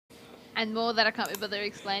And more that I can't be bothered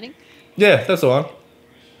explaining. Yeah, that's the one.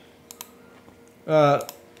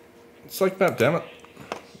 Select map, damn it.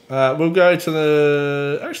 We'll go to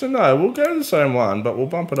the... Actually, no, we'll go to the same one, but we'll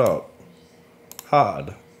bump it up.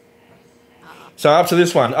 Hard. So up to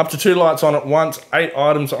this one, up to 2 lights on at once, 8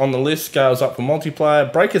 items on the list, scales up for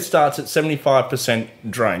multiplayer. Breaker starts at 75%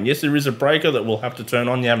 drain. Yes, there is a breaker that we'll have to turn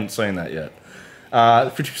on. You haven't seen that yet.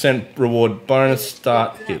 50% reward bonus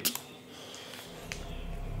start hit.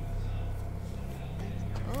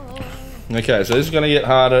 Okay, so this is going to get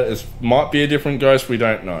harder. It might be a different ghost, we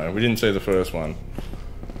don't know. We didn't see the first one.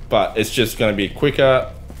 But it's just going to be quicker.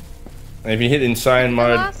 And if you hit insane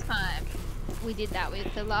mode... Last time we did that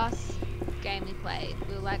with the last game we played.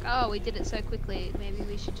 We were like, oh, we did it so quickly. Maybe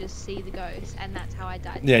we should just see the ghost. And that's how I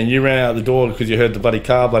died. Yeah, and you ran out the door because you heard the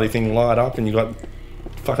bloody thing light up and you got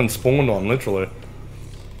fucking spawned on, literally.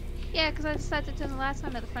 Yeah, because I decided to turn the lights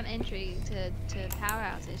on at the front entry to power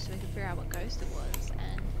outage so we could figure out what ghost it was.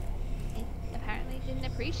 And it apparently didn't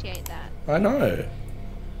appreciate that. I know.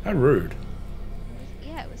 How rude.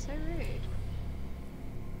 Yeah, it was so rude.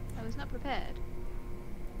 I was not prepared.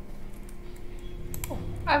 Oh,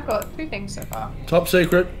 I've got 2 things so far. Top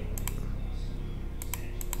secret.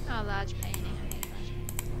 Oh, large painting. I hate large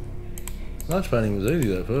painting. Large painting was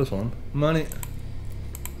easy, that first one. Money.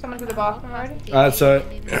 Someone to the bathroom already? So,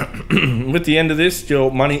 with the end of this,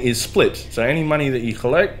 your money is split. So any money that you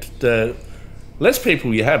collect, the less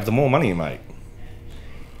people you have, the more money you make.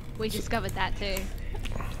 We discovered that too.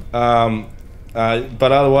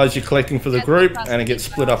 But otherwise you're collecting for the group and it gets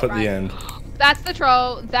split up at the end. That's the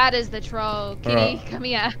troll. That is the troll. Kitty, Right. come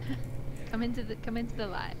here. come into the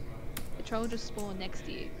light. The troll just spawned next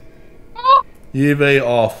to you. UV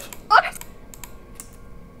off.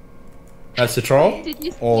 That's the troll? Did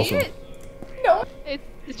you see Awesome. it? No. It's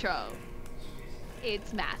the troll.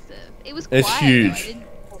 It's massive. It was quiet. It's huge. Though. I didn't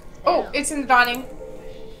Oh, it's in the dining.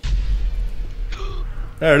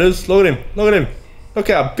 There it is. Look at him. Look at him. Look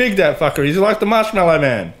how big that fucker is. He's like the Marshmallow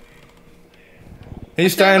Man.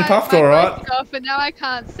 He's staying puffed, alright. And now I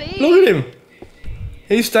can't see. Look at him.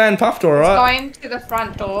 He's staying puffed, alright. Going to the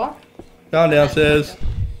front door. Going downstairs.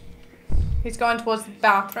 He's going towards the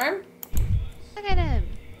bathroom. Look at him.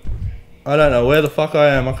 I don't know where the fuck I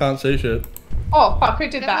am. I can't see shit. Oh, fuck, who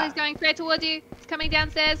did He's that? going straight towards you. He's coming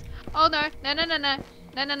downstairs. Oh no. No, no, no, no.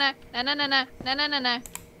 No, no, no. No, no, no, no. No, no, no, no.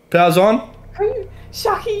 Power's on? Who?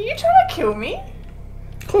 Shaki, you trying to kill me?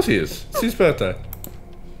 Of course he is. It's his birthday.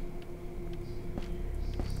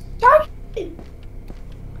 Shaki!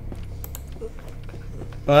 Oh,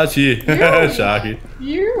 that's you. Sharky.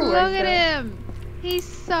 You Look at him. He's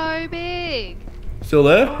so big. Still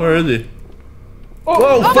there? Where is he? Oh,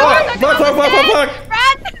 Whoa, Oh fuck! my Fuck, fuck, fuck, fuck, fuck!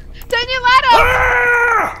 Brad! Turn your light off!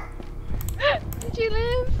 Ah! Did you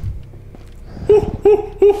live?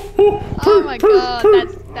 Oh Oh my god,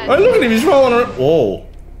 that's Hey, look at him, he's rolling around. Whoa.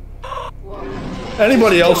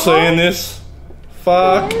 Anybody else seeing this?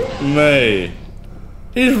 Fuck me.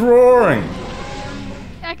 He's roaring.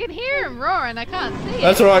 I can hear him roaring, I can't see it.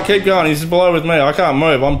 That's alright, keep going. He's below with me. I can't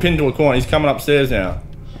move. I'm pinned to a corner. He's coming upstairs now.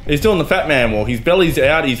 He's doing the fat man walk. His belly's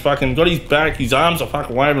out. He's fucking got his back. His arms are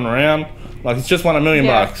fucking waving around. Like he's just won $1 million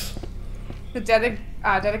bucks. The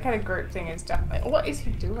dedicated group thing is definitely... What is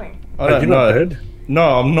he doing? I don't you're know. not dead?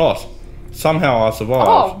 No, I'm not. Somehow I survived.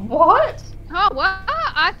 Oh, what? Oh, what?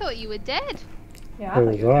 I thought you were dead. Yeah, I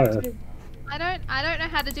thought you were Alright. dead too. I don't know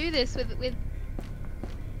how to do this with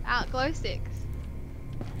glow sticks.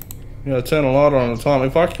 You gotta turn a light on at a time.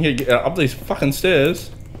 If I can get up these fucking stairs.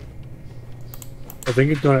 I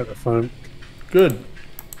think it's not at the front. Good.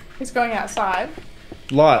 He's going outside.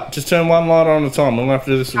 Light. Just turn one light on at a time. We'll have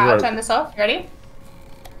to do this with I'll rope. turn this off. Ready?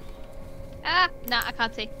 Ah, no, I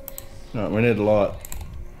can't see. No, we need a light.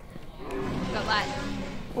 Got light.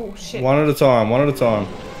 Oh, shit. One at a time. One at a time.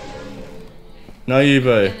 No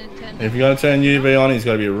UV. If you're gonna turn UV on, he's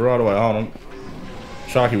gotta be right away. Hold on.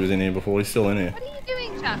 Sharky was in here before. He's still in here. What are you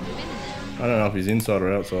doing, Chuck? You've been in there. I don't know if he's inside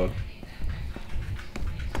or outside.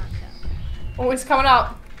 Can't tell. Oh, he's coming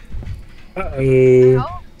up. Uh-oh.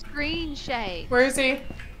 Oh, screen shade. Where is he?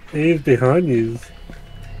 He's behind you.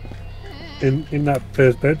 In that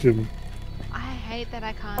first bedroom. I hate that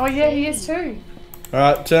I can't Oh, yeah, see. he is too.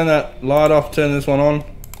 Alright, turn that light off. Turn this one on.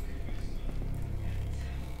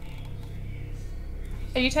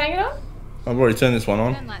 Are you turning it on? I've already turned this one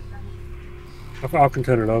on. Turn lights on. I can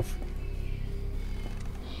turn it off.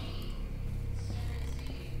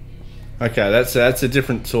 Okay, that's a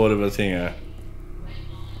different sort of a thing.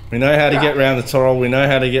 We know how to get around the troll. We know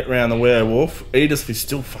how to get around the werewolf. Edith is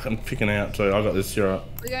still fucking picking out too. I got this. You're right.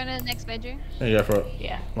 We're going to the next bedroom. There you go for it.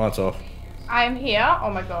 Yeah. Lights off. I am here. Oh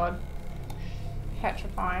my god.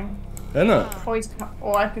 petrifying. Isn't it?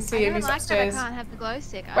 Or I can see I him. don't He's like that I upstairs. can't have the glow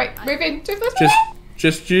stick. Wait, move in.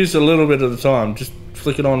 Just use a little bit at a time. Just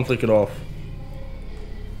flick it on, flick it off.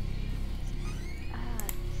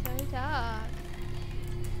 So dark.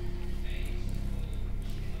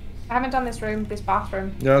 I haven't done this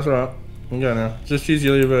bathroom. Yeah, that's alright. I'm going now. Just use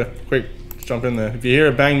your lever. Quick, just jump in there. If you hear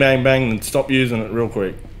a bang, bang, bang, then stop using it real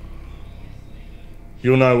quick.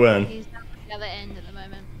 You'll know when. He's down at the other end at the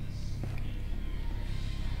moment.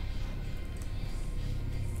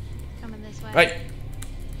 Coming this way. Hey!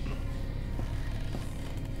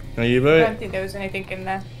 Now you I boot. don't think there was anything in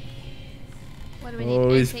there. What do we need? Oh,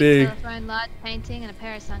 he's Antique big. telephone, large painting, and a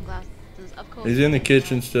pair of sunglasses. Of course. He's in the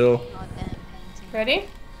kitchen still. Goddamn painting. Ready?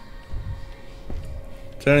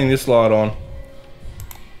 Turning this light on.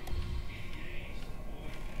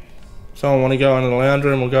 Someone want to go into the lounge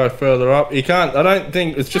room or go further up? You can't. I don't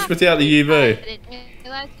think it's just without the UV. I didn't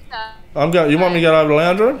realise that. I'm going. You want me to go over to the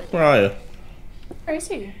lounge room? Where are you? Where is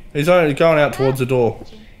he? He's only going out towards the door.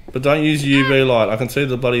 But don't use UV light. I can see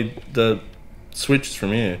the switches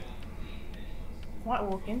from here. Might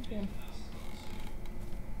walk into him.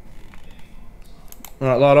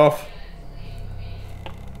 Alright, light off.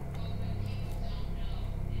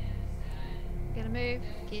 Gotta move,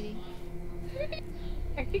 kitty.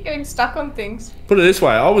 I keep getting stuck on things. Put it this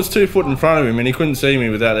way, I was 2 foot in front of him and he couldn't see me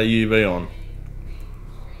without that UV on.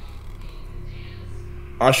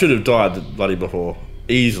 I should have died bloody before.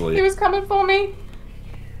 Easily. He was coming for me.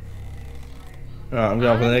 Alright, I'm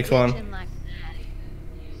going for the next one. Glitching like that.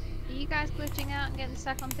 Are you guys glitching out and getting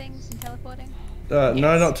stuck on things and teleporting? No,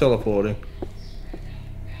 not teleporting.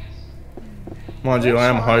 Mind you, I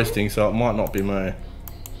am hosting, so it might not be me.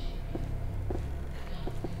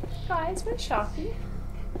 Guys, where's Sharky?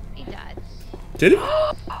 He died. Did he?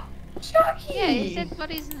 Sharky! Yeah, he said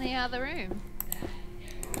body's in the other room.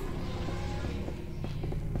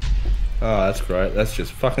 Oh, that's great. That's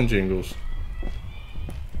just fucking jingles.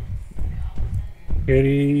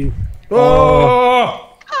 Kitty.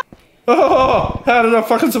 Oh! Oh! How did I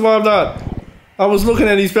fucking survive that? I was looking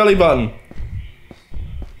at his belly button.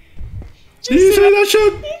 Did you see that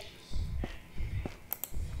shit?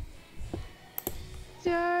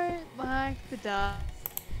 Don't like the dark.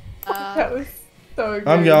 That was so good.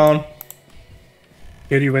 I'm going.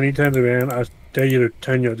 Kitty, when he turns around, I dare you to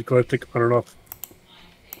turn your glow stick on and off.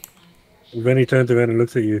 When he turns around and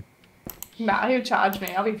looks at you. Nah, he'll charge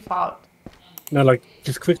me. I'll be fucked. No, like,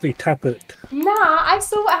 just quickly tap it. Nah, I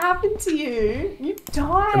saw what happened to you. You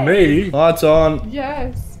died. And me, Lights on.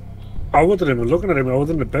 Yes. I wasn't even looking at him. I was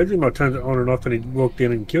in the bedroom. I turned it on and off and he walked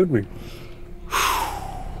in and killed me.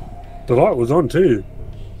 The light was on too.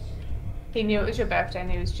 He knew it was your birthday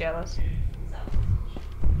and he was jealous.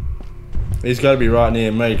 He's got to be right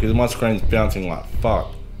near me because my screen's bouncing like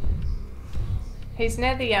fuck. He's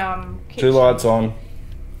near the kitchen. 2 lights on.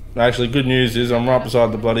 Actually, good news is I'm right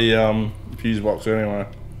beside the bloody fuse box anyway.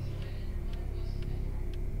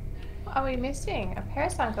 What are we missing? A pair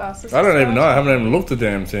of sunglasses. I don't even know. I haven't even looked at the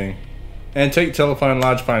damn thing. Antique telephone,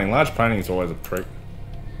 large painting. Large painting is always a prick.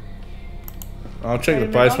 I'll check the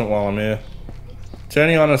basement while I'm here.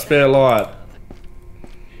 Turning on a spare light.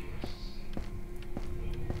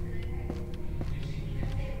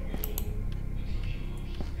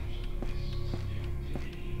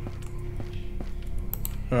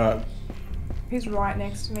 Alright. He's right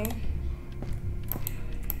next to me.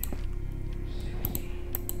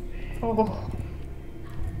 Oh.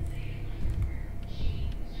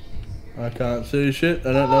 I can't see shit.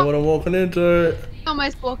 I don't know what I'm walking into.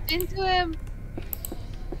 Almost walked into him.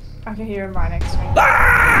 I can hear him right next to me.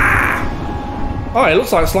 Oh, he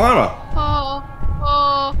looks like Slimer. Oh.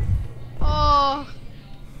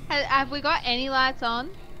 Have we got any lights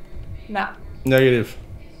on? Nah. Negative.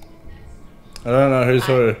 I don't know who's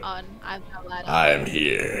who. On. I've got light on. I am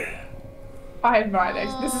here. I'm right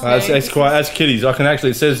next. This is That's Kitty's. I can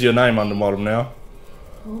actually, it says your name under bottom now.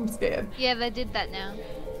 I'm scared. Yeah, they did that now.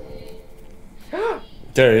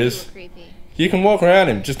 There he You is. were creepy. You can walk around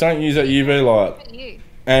him, just don't use that UV light. Look at you.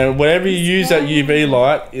 And whenever you use that UV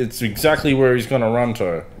light, it's exactly where he's going to run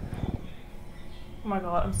to. Oh my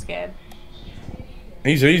god, I'm scared.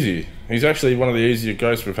 He's easy. He's actually one of the easier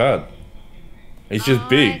ghosts we've had. He's just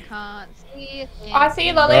big. I can't see a thing. I see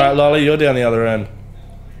you, Lolly. Alright, Lolly, you're down the other end.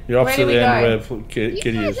 You're Where opposite do we the end go? where Do you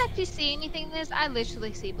Kitty guys is. actually see anything in this? I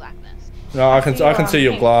literally see blackness. No, I can see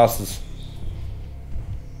your pink. glasses.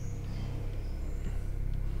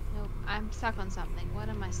 Nope, I'm stuck on something. What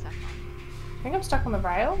am I stuck on? I think I'm stuck on the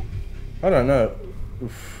rail. I don't know.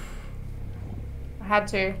 Oof. I had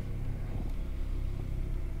to. Are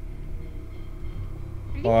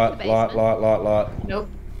you in the Light. basement? Nope.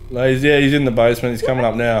 No, he's in the basement. He's coming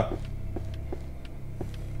up now.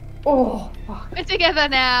 Oh, fuck. We're together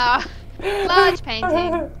now. Large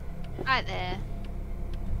painting. Right there.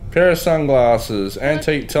 Pair of sunglasses,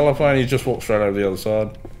 antique telephone. He just walked straight over the other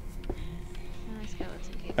side. Oh,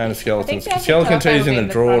 skeleton key. And a skeleton. I think the Skeleton telephone tea's in will be the in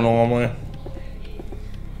the drawer front. normally.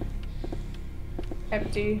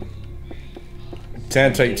 Empty. It's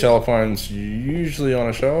antique telephone's usually on a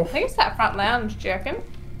I shelf. think it's that front lounge, do you reckon?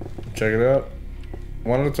 Check it out.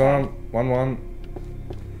 One at a time. One.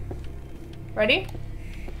 Ready?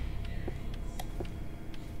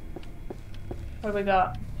 What do we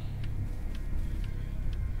got?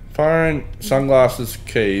 Phone, sunglasses,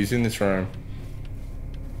 keys in this room.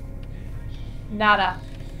 Nada.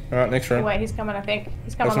 Alright, next Oh, room. wait, he's coming, I think.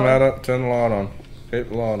 He's coming Doesn't on. matter. Turn the light on. Keep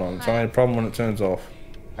the light on. It's only a problem when it turns off.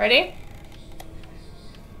 Ready?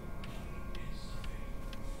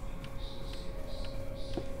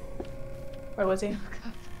 Where was he?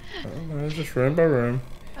 I don't know, just room by room.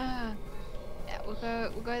 Yeah, we'll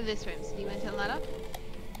go to this room. So do you want to turn the light up?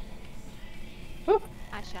 Whew.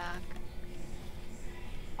 Hi, Shark.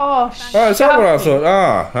 Oh, Oh, is that what I shit. thought?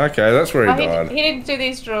 Ah, okay, that's where Oh, he he died. didn't do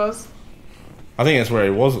these drawers. I think that's where he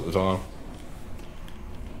was at the time.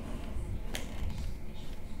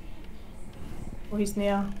 Well, he's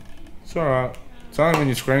near. It's alright. It's only when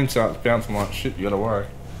your screen starts bouncing like shit you gotta worry.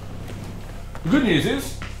 The good news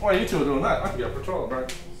is, while you two are doing that, I can go for a toilet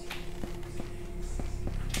break.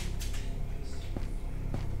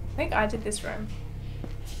 I think I did this room.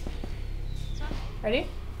 This one? Ready?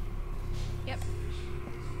 Yep.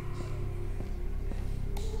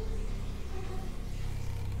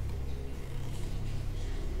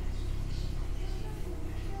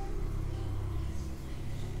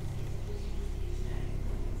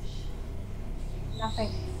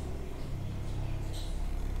 Nothing.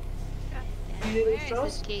 Yeah. You do Where these is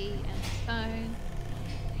drawers? this key and stone?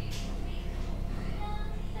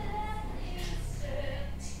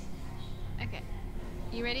 Okay.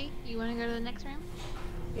 You ready? You want to go to the next room?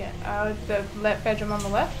 Yeah, the left bedroom on the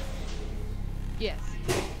left. Yes.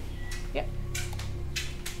 Yep.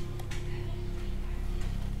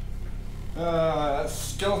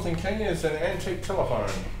 Skeleton key is an antique telephone.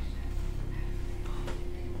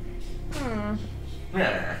 Hmm.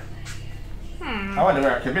 Yeah. Hmm. I wonder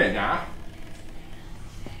where it could be, yeah?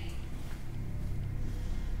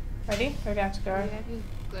 Ready? We're going to You go. have your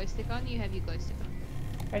glow stick on? You have your glow stick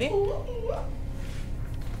on. Ready?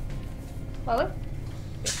 Slowly.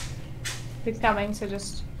 He's coming, so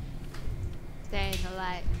just Stay in the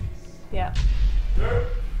light. yeah.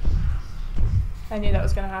 I knew that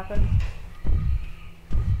was gonna happen.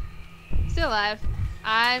 Still alive.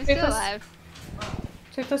 I'm still Because- alive.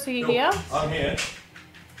 Toothless, are you here? I'm here.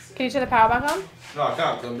 Can you turn the power back on? No, I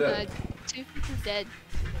can't, 'cause I'm dead. Toothless is dead.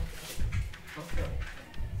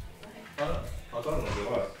 I don't know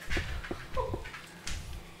what.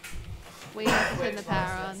 We have to turn the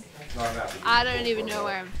power on. I don't even know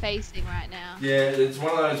where I'm facing right now. Yeah, it's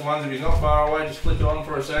one of those ones, if he's not far away, just flick it on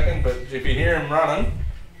for a second, but if you hear him running,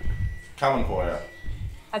 coming for you.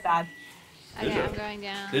 I died. Did Okay, you? I'm going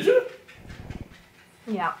down. Did you?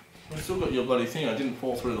 Yeah. I still got your bloody thing, I didn't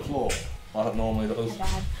fall through the floor, like it normally does. I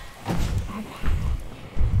died.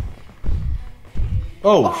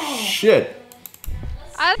 Oh, shit.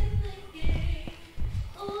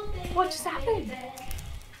 What just happened?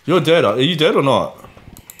 You're dead, are you dead or not?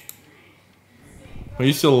 Are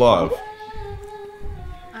you still alive?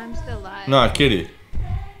 I'm still alive. No, Kitty.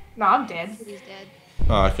 No, I'm dead. He's dead.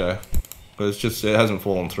 Oh, okay. But it's just, it hasn't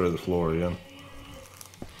fallen through the floor again.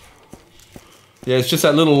 Yeah, it's just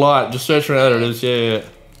that little light. Just search for that it is. Yeah.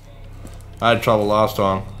 I had trouble last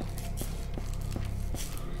time.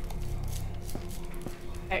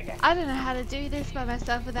 Okay. I don't know how to do this by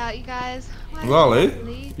myself without you guys. Why did you Lolly,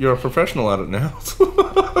 leave? you're a professional at it now.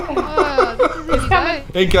 Oh, this is It's you coming.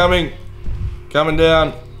 go. Incoming. Coming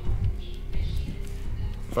down.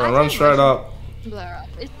 Fine, run straight up. Blur up.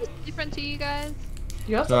 Is this different to you guys?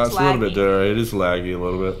 Yours No, looks it's a little bit laggy. dirty. It is laggy a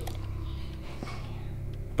little bit.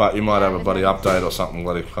 But you might have a bloody update or something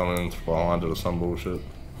bloody coming behind it or some bullshit.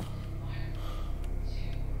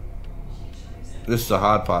 This is the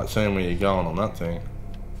hard part, seeing where you're going on that thing.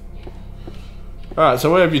 Alright,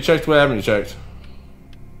 so where have you checked, where haven't you checked?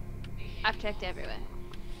 I've checked everywhere.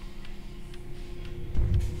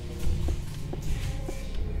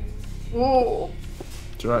 Ooh.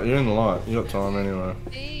 It's alright, you're in the light. You got time anyway.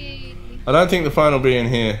 Hey. I don't think the phone will be in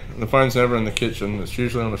here. The phone's never in the kitchen. It's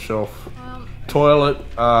usually on the shelf. Toilet,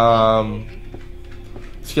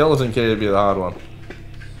 skeleton key would be the hard one.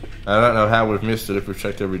 I don't know how we've missed it if we've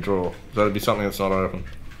checked every drawer. That'd be something that's not open.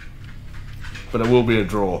 But it will be a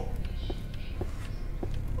drawer.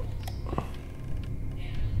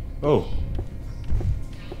 Oh.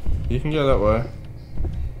 You can go that way.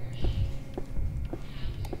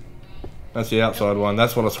 That's the outside one.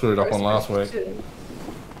 That's what I screwed up on last week.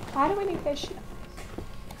 Why do we need this shit?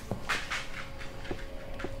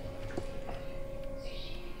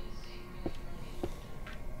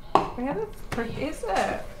 Where the frick is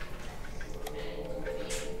it?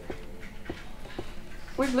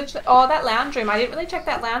 We've literally. Oh, that lounge room. I didn't really check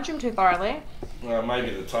that lounge room too thoroughly.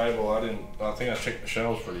 Maybe the table. I think I checked the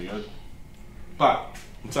shelves pretty good. But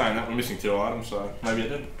I'm saying that we're missing 2 items, so maybe I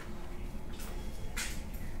did.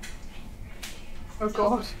 Oh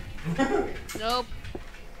god. Nope. Nope.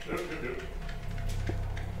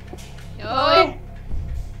 Molly.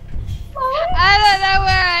 I don't know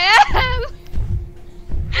where I am.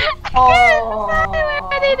 Oh. I don't know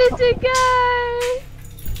where I needed to go.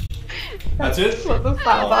 That's it? What the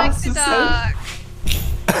fat Like the bastard said. dark.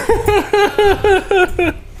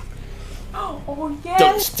 Oh Don't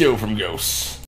yes. steal from ghosts.